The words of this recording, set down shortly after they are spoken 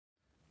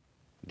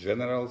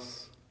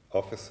generals,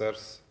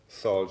 officers,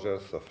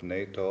 soldiers of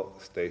NATO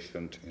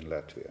stationed in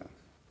Latvia.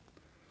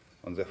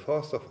 On the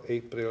 4th of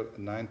April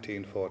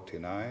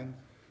 1949,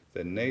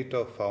 the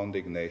NATO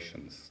founding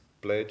nations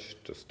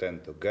pledged to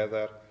stand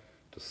together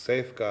to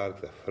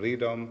safeguard the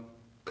freedom,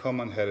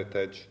 common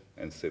heritage,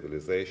 and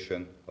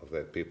civilization of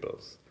their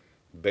peoples,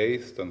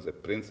 based on the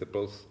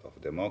principles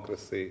of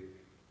democracy,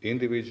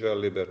 individual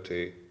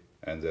liberty,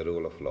 and the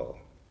rule of law.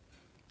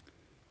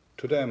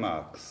 Today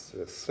marks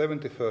the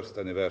 71st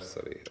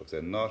anniversary of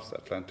the North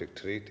Atlantic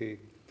Treaty,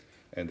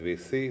 and we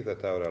see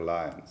that our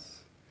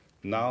alliance,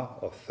 now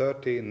of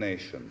 30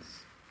 nations,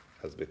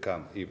 has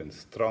become even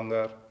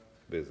stronger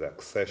with the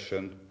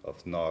accession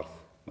of North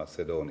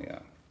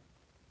Macedonia.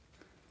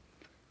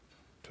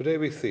 Today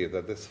we see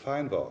that these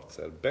fine words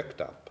are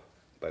backed up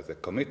by the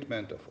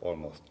commitment of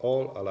almost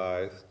all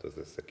allies to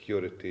the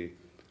security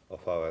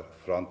of our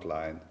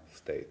frontline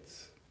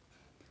states.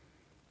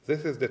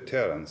 This is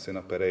deterrence in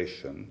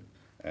operation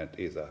and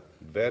is a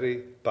very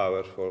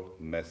powerful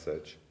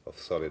message of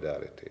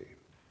solidarity.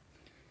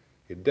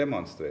 It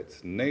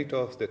demonstrates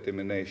NATO's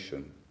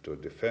determination to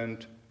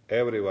defend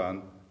every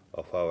one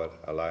of our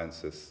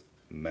alliance's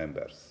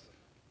members.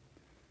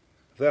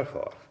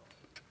 Therefore,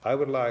 I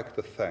would like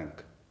to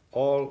thank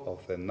all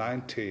of the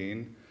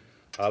 19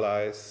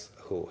 allies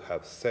who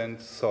have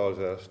sent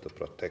soldiers to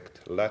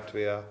protect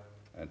Latvia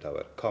and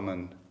our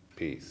common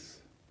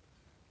peace.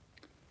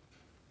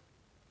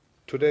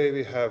 Today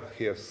we have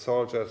here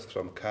soldiers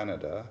from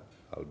Canada,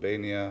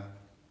 Albania,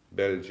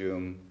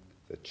 Belgium,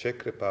 the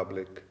Czech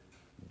Republic,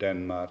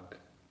 Denmark,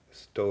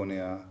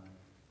 Estonia,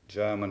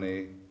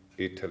 Germany,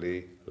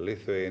 Italy,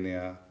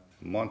 Lithuania,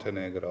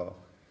 Montenegro,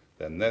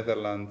 the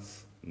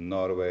Netherlands,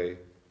 Norway,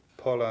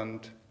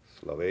 Poland,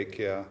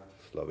 Slovakia,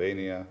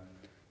 Slovenia,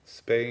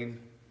 Spain,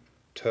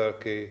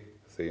 Turkey,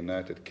 the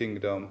United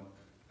Kingdom,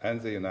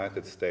 and the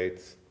United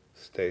States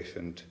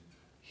stationed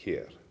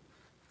here.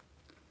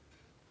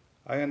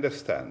 I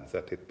understand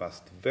that it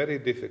must be very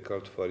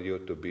difficult for you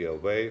to be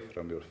away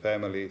from your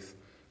families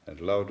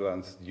and loved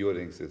ones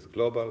during this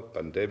global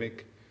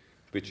pandemic,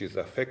 which is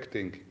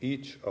affecting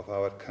each of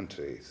our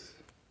countries.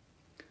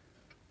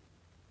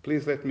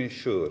 Please let me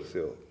assure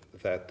you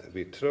that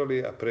we truly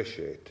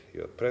appreciate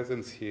your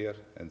presence here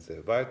and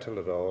the vital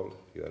role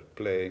you are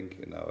playing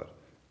in our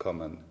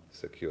common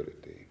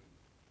security.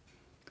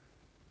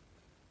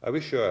 I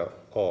wish you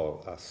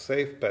all a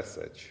safe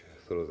passage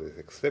through this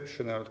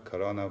exceptional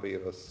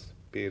coronavirus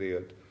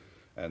period,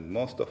 and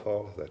most of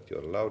all, that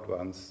your loved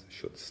ones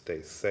should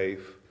stay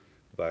safe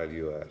while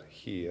you are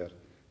here,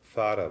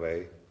 far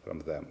away from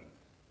them.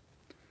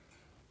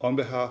 On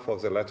behalf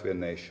of the Latvian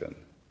nation,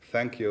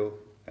 thank you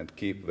and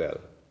keep well.